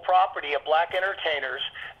intellectual property of Black entertainers,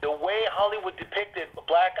 the way Hollywood depicted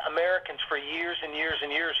Black Americans for years and years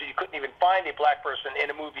and years, you couldn't even find a Black person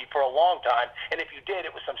in a movie for a long time, and if you did,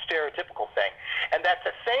 it was some stereotypical thing. And that's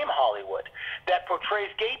the same Hollywood that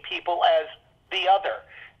portrays gay people as the other.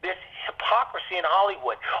 This hypocrisy in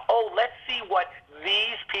Hollywood. Oh, let's see what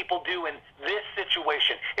these people do in this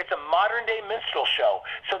situation. It's a modern-day minstrel show,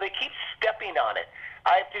 so they keep stepping on it.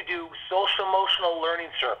 I have to do social-emotional learning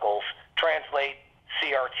circles, translate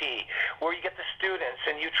CRT, where you get the students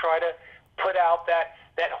and you try to put out that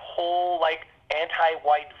whole, like,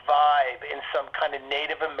 anti-white vibe in some kind of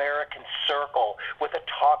Native American circle with a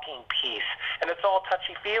talking piece, and it's all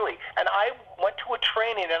touchy-feely. And I went to a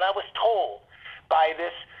training, and I was told by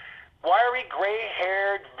this wiry,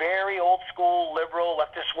 gray-haired, very old-school, liberal,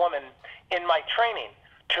 leftist woman in my training,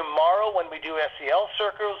 tomorrow when we do SEL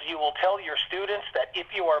circles, you will tell your students that if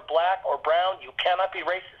you are Black or brown, you cannot be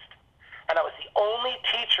racist. And I was the only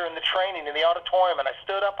teacher in the training in the auditorium, and I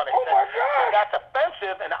stood up and I said, that's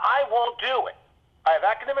offensive, and I won't do it. I have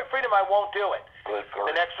academic freedom, I won't do it.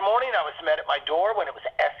 The next morning, I was met at my door when it was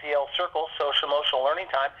SEL Circle, Social Emotional Learning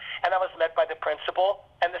Time, and I was met by the principal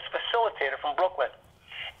and this facilitator from Brooklyn.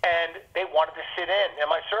 And they wanted to sit in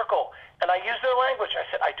my circle. And I used their language. I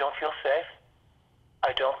said, I don't feel safe.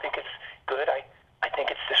 I don't think it's good. I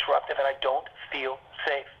think it's disruptive, and I don't feel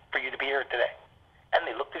safe for you to be here today. And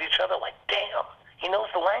they looked at each other like, damn, he knows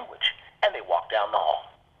the language. And they walked down the hall.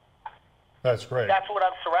 That's great. That's what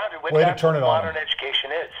I'm surrounded with. Way to That's turn what it on. modern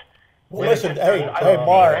education is. Well, listen, hey,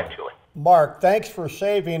 Mark, thanks for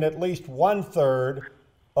saving at least 1/3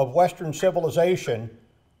 of Western civilization.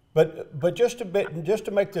 But just to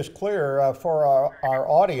make this clear for our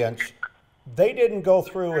audience, they didn't go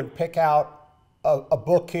through and pick out a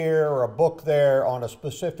book here or a book there on a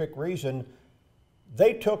specific reason.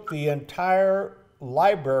 They took the entire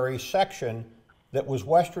library section that was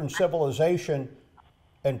Western civilization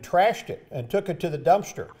and trashed it and took it to the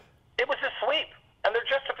dumpster. It was a sweep, and their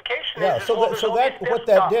justification is what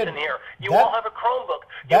that did. You all have a Chromebook.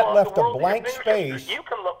 That left a blank space. You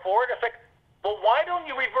can look for it. It's like, well, why don't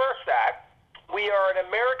you reverse that? We are an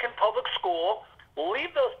American public school. We'll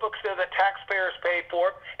leave those books there that taxpayers pay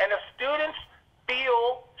for, and if students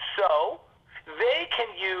feel so, they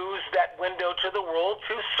can use that window to the world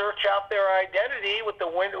to search out their identity with the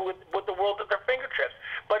world at their fingertips.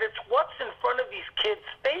 But it's what's in front of these kids'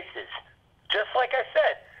 faces. Just like I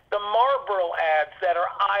said, the Marlboro ads that are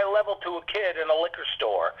eye level to a kid in a liquor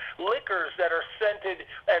store, liquors that are scented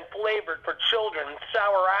and flavored for children,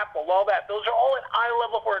 sour apple, all that. Those are all at eye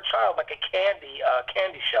level for a child, like a candy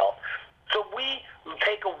shelf. So we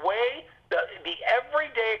take away the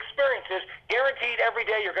everyday experiences. Guaranteed every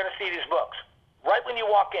day you're going to see these books right when you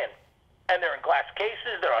walk in, and they're in glass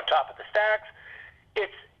cases. They're on top of the stacks.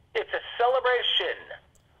 It's a celebration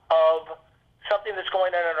of something that's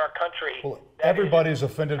going on in our country. Well, everybody's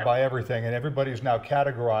offended by everything, and everybody's now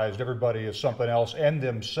categorized everybody as something else and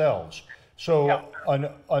themselves. So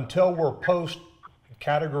until we're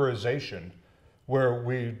post-categorization, where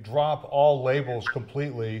we drop all labels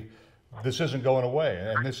completely, this isn't going away.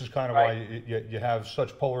 And this is kind of why you have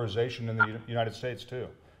such polarization in the United States too.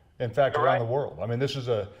 In fact, around the world. I mean, this is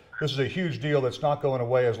a huge deal that's not going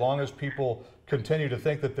away as long as people continue to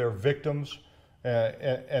think that they're victims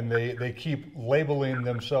and they keep labeling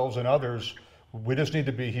themselves and others. We just need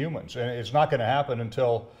to be humans, and it's not going to happen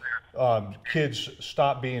until kids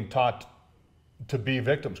stop being taught to be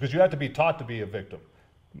victims, because you have to be taught to be a victim.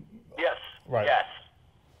 Yes. Right. Yes.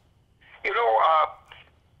 You know,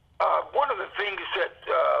 one of the things that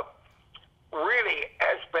really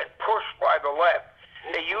has been pushed by the left,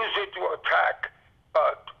 they use it to attack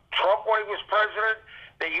Trump when he was president.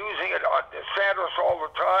 They're using it on DeSantis all the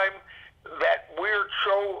time. That weird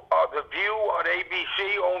show, The View on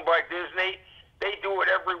ABC, owned by Disney, they do it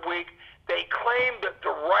every week. They claim that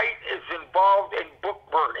the right is involved in book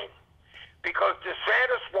burning because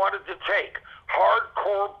DeSantis wanted to take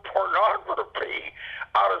hardcore pornography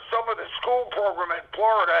out of some of the school program in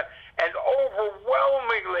Florida, and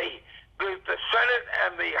overwhelmingly the Senate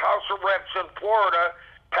and the House of Reps in Florida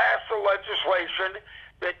passed the legislation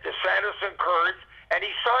that DeSantis encouraged, and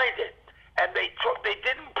he signed it. And they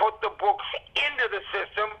didn't put the books into the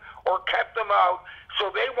system or kept them out, so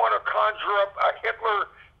they want to conjure up a Hitler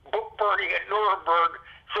book burning at Nuremberg,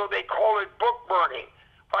 so they call it book burning.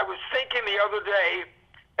 I was thinking the other day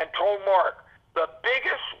and told Mark, the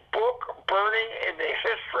biggest book burning in the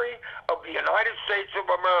history of the United States of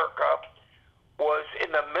America was in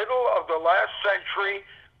the middle of the last century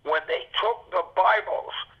when they took the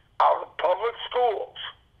Bibles out of public schools.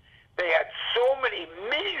 They had so many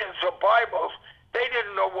millions of Bibles, they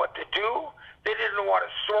didn't know what to do. They didn't know how to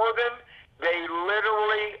store them. They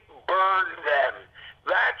literally burned them.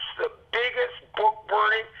 That's the biggest book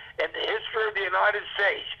burning in the history of the United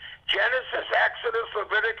States. Genesis, Exodus,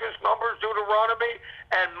 Leviticus, Numbers, Deuteronomy,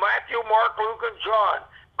 and Matthew, Mark, Luke, and John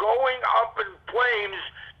going up in flames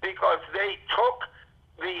because they took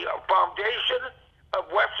the foundation of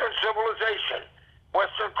Western civilization,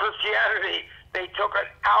 Western Christianity. They took it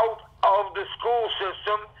out of the school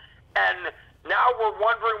system, and now we're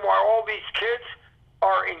wondering why all these kids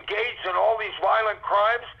are engaged in all these violent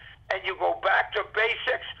crimes. And you go back to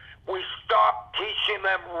basics, we stop teaching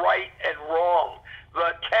them right and wrong.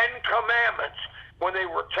 The Ten Commandments, when they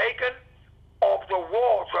were taken off the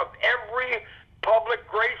walls of every public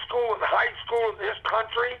grade school and high school in this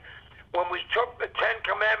country, when we took the Ten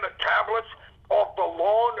Commandment tablets off the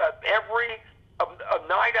lawn of every 9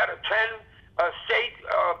 out of 10 state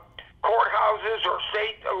courthouses or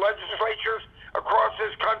state legislatures across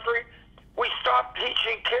this country, we stopped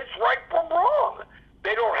teaching kids right from wrong.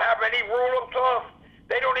 They don't have any rule of thumb.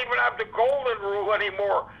 They don't even have the golden rule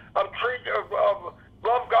anymore of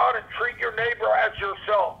love God and treat your neighbor as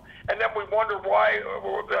yourself. And then we wonder why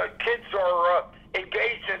the kids are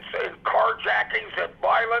engaged in carjackings and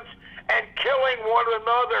violence and killing one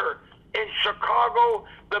another. In Chicago,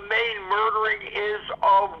 the main murdering is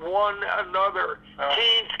of one another.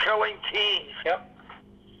 Teens killing teens. Yep.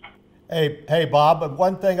 Hey, Bob. But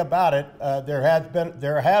one thing about it, there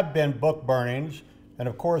have been book burnings, and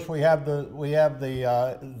of course we have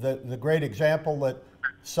the great example that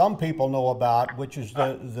some people know about, which is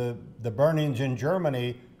the burnings in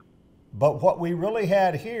Germany. But what we really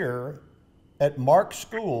had here at Mark's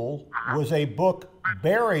school was a book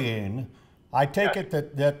burying. I take it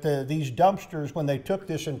that these dumpsters, when they took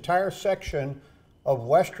this entire section of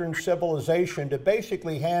Western civilization to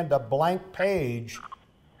basically hand a blank page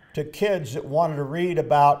to kids that wanted to read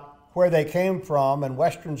about where they came from and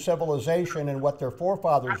Western civilization and what their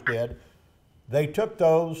forefathers did, they took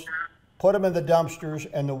those, put them in the dumpsters,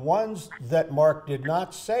 and the ones that Mark did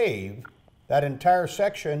not save, that entire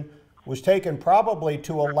section, was taken probably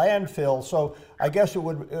to a landfill. So I guess it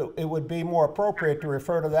would be more appropriate to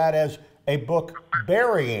refer to that as a book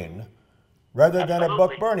burying rather than a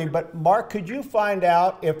book burning. But Mark, could you find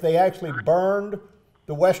out if they actually burned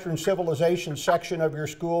the Western civilization section of your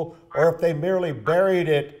school, or if they merely buried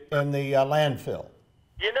it in the landfill?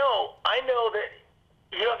 I know that,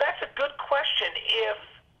 that's a good question.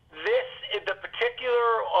 If the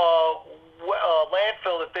particular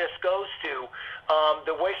landfill that this goes to,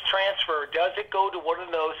 the waste transfer, does it go to one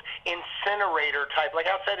of those incinerator type, like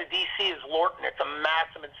outside of D.C. is Lorton, it's a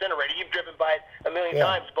massive incinerator. You've driven by it a million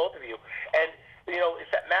times, both of you. And,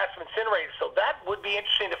 it's that massive incinerator. So that would be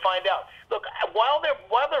interesting to find out. Look, while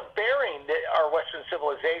they're burying our Western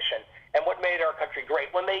civilization and what made our country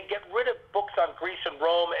great, when they get rid of books on Greece and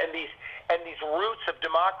Rome and these roots of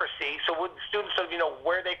democracy, so would students sort of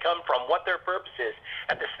where they come from, what their purpose is,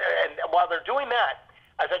 and while they're doing that,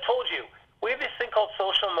 as I told you, we have this thing called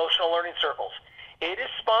social emotional learning circles. It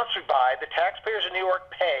is sponsored by the taxpayers in New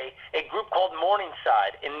York pay a group called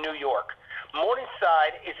Morningside in New York.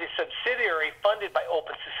 Morningside is a subsidiary funded by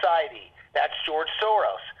Open Society. That's George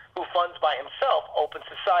Soros, who funds by himself Open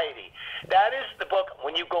Society. That is the book.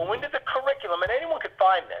 When you go into the curriculum, and anyone could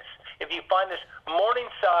find this, if you find this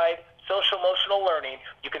Morningside Social Emotional Learning,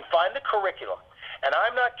 you can find the curriculum. And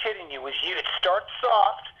I'm not kidding you, it starts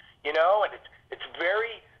soft, and it's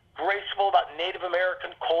very graceful about Native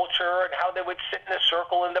American culture and how they would sit in a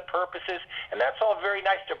circle and the purposes, and that's all very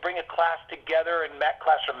nice to bring a class together and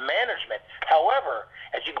classroom management. However,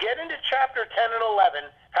 as you get into chapter 10 and 11,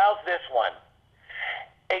 how's this one?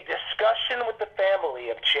 A discussion with the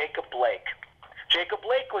family of Jacob Blake. Jacob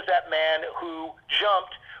Blake was that man who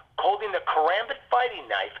jumped, holding the karambit fighting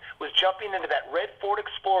knife, was jumping into that red Ford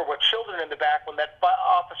Explorer with children in the back when that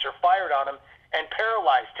officer fired on him and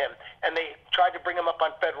paralyzed him, and they tried to bring him up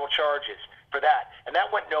on federal charges for that. And that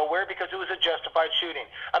went nowhere because it was a justified shooting.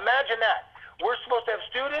 Imagine that. We're supposed to have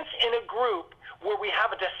students in a group where we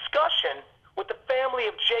have a discussion with the family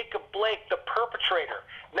of Jacob Blake, the perpetrator.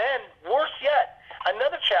 Then, worse yet,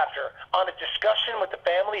 another chapter on a discussion with the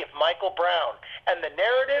family of Michael Brown. And the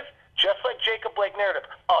narrative, just like Jacob Blake narrative,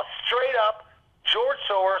 a straight up George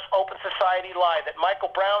Soros Open Society lie that Michael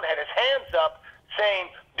Brown had his hands up saying,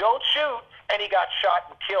 don't shoot, and he got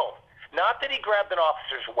shot and killed. Not that he grabbed an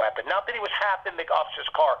officer's weapon, not that he was half in the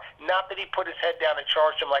officer's car, not that he put his head down and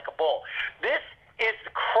charged him like a bull. This is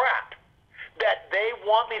the crap that they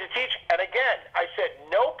want me to teach. And again, I said,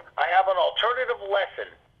 nope, I have an alternative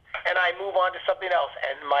lesson, and I move on to something else.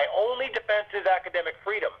 And my only defense is academic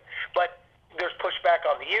freedom. But there's pushback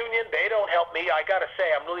on the union. They don't help me. I got to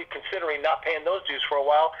say, I'm really considering not paying those dues for a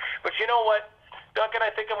while. But you know what? Duncan,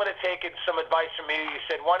 I think I'm going to take some advice from you. You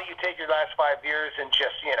said, why don't you take your last 5 years and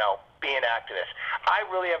just, be an activist? I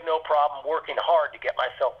really have no problem working hard to get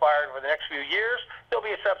myself fired over the next few years. There'll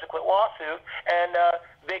be a subsequent lawsuit, and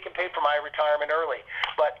they can pay for my retirement early.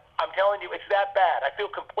 But I'm telling you, it's that bad. I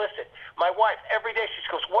feel complicit. My wife, every day, she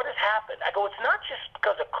goes, what has happened? I go, it's not just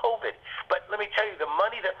because of COVID, but let me tell you, the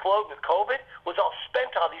money that flowed with COVID was all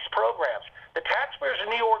spent on these programs. The taxpayers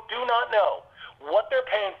in New York do not know what they're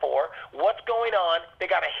paying for, what's going on. They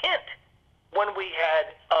got a hint when we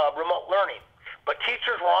had remote learning. But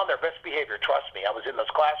teachers were on their best behavior, trust me. I was in those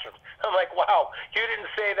classrooms. I'm like, wow, you didn't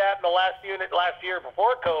say that in the last year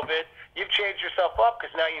before COVID. You've changed yourself up because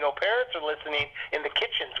now parents are listening in the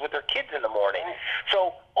kitchens with their kids in the morning.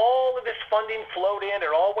 So all of this funding flowed in. It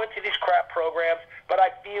all went to these crap programs. But I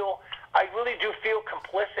feel I really do feel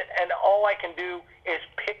complicit, and all I can do is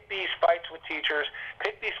pick these fights with teachers,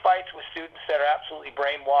 pick these fights with students that are absolutely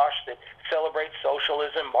brainwashed, that celebrate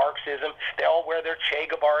socialism, Marxism. They all wear their Che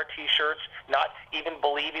Guevara t-shirts, not even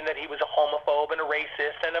believing that he was a homophobe and a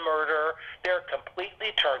racist and a murderer. They're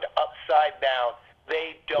completely turned upside down.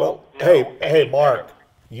 They don't know. Hey, Mark,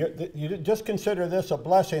 you just consider this a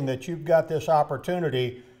blessing that you've got this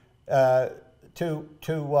opportunity to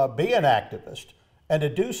be an activist and to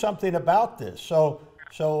do something about this. So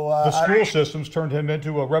the school system's turned him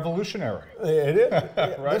into a revolutionary. It is.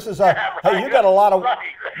 Right? This is hey, you got a lot of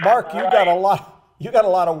Mark. You got a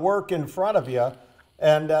lot of work in front of you,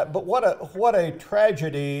 and but what a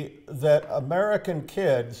tragedy that American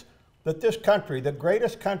kids, that this country, the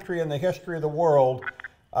greatest country in the history of the world,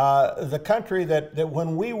 the country that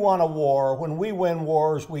when we won a war, when we win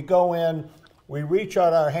wars, we go in, we reach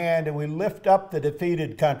out our hand and we lift up the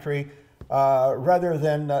defeated country. Rather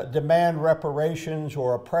than demand reparations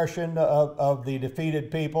or oppression of the defeated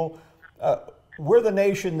people. We're the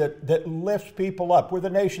nation that lifts people up. We're the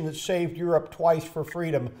nation that saved Europe twice for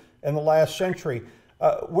freedom in the last century.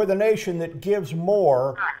 We're the nation that gives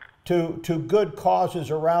more to good causes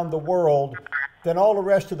around the world than all the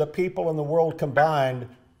rest of the people in the world combined.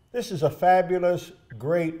 This is a fabulous,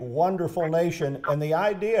 great, wonderful nation, and the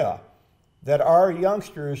idea that our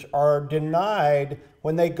youngsters are denied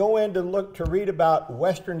when they go in to read about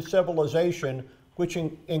Western civilization, which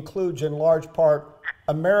includes in large part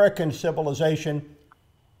American civilization,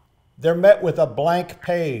 they're met with a blank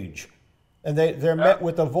page, and they're met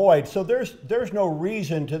with a void. So there's no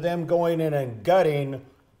reason to them going in and gutting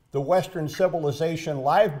the Western civilization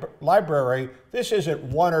library. This isn't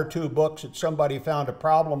one or two books that somebody found a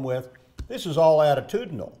problem with. This is all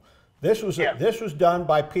attitudinal. This was done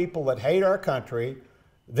by people that hate our country,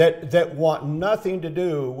 that want nothing to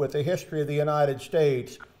do with the history of the United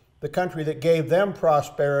States, the country that gave them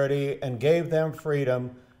prosperity and gave them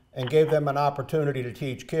freedom and gave them an opportunity to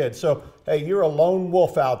teach kids. So, hey, you're a lone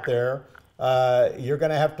wolf out there. You're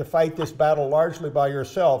going to have to fight this battle largely by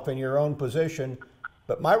yourself in your own position.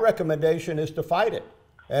 But my recommendation is to fight it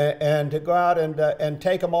and to go out and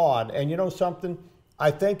take them on. And you know something?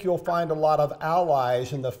 I think you'll find a lot of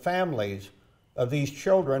allies in the families of these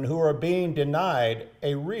children who are being denied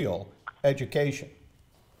a real education.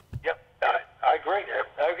 Yep, I agree.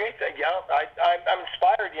 Yeah, I'm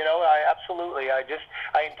inspired. You know, absolutely. I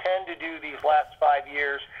intend to do these last 5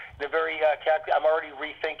 years. I'm already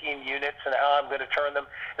rethinking units and how I'm going to turn them.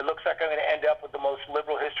 It looks like I'm going to end up with the most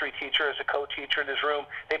liberal history teacher as a co-teacher in this room.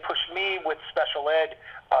 They pushed me with special ed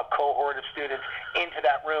cohort of students into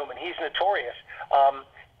that room, and he's notorious.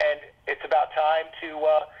 And it's about time to,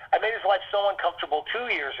 I made his life so uncomfortable 2.5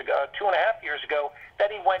 years ago, that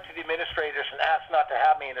he went to the administrators and asked not to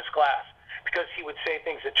have me in his class because he would say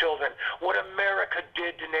things to children, what America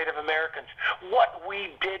did to Native Americans, what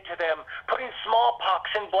we did to them, putting smallpox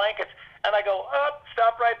in blankets. And I go,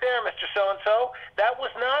 stop right there, Mr. So-and-so. That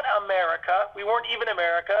was not America. We weren't even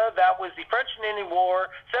America. That was the French and Indian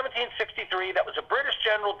War, 1763. That was a British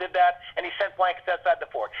general did that, and he sent blankets outside the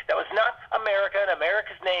fort. That was not America in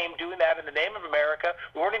America's name, doing that in the name of America.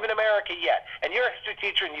 We weren't even America yet. And you're a history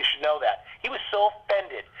teacher, and you should know that. He was so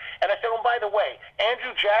offended. And I said, by the way,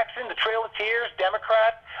 Andrew Jackson, the Trail of Tears,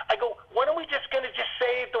 Democrat, I go, when are we just going to just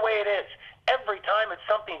say it the way it is? Every time it's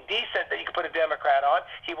something decent that you can put a Democrat on,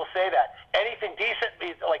 he will say that. Anything decent,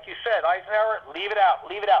 like you said, Eisenhower, leave it out.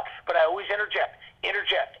 But I always interject,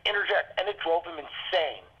 and it drove him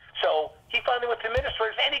insane. So he finally went to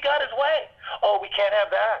administrators, and he got his way. Oh, we can't have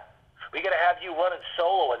that. We got to have you running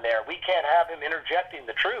solo in there. We can't have him interjecting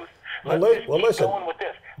the truth. Let's keep going with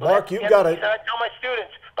this. Mark, you've got to. I tell my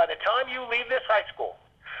students, by the time you leave this high school,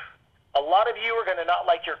 a lot of you are going to not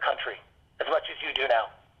like your country as much as you do now.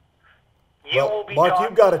 Mark,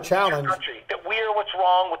 you've got a challenge. That we are what's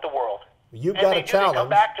wrong with the world. You've got a challenge. They come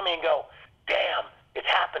back to me and go, damn, it's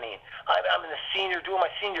happening. I'm in doing my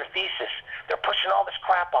senior thesis. They're pushing all this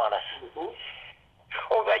crap on us. Mm-hmm.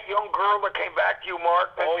 Oh, that young girl that came back to you,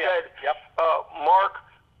 Mark, that said, yep. Mark,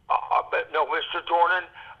 Mr. Dornan,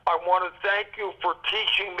 I want to thank you for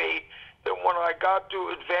teaching me that when I got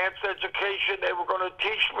to advanced education, they were going to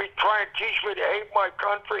try and teach me to hate my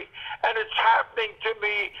country. And it's happening to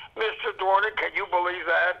me, Mr. Dornan. Can you believe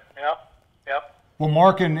that? Yep. Well,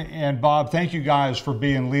 Mark and Bob, thank you guys for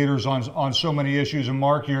being leaders on so many issues. And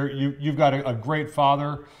Mark, you've got a great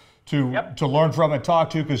father to learn from and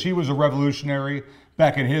talk to, because he was a revolutionary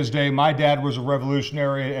back in his day. My dad was a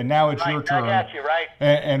revolutionary, and now it's your turn. I got you, right.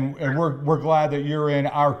 And we're glad that you're in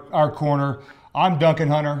our corner. I'm Duncan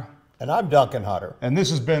Hunter. And I'm Duncan Hunter. And this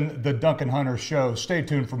has been the Duncan Hunter Show. Stay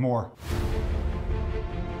tuned for more.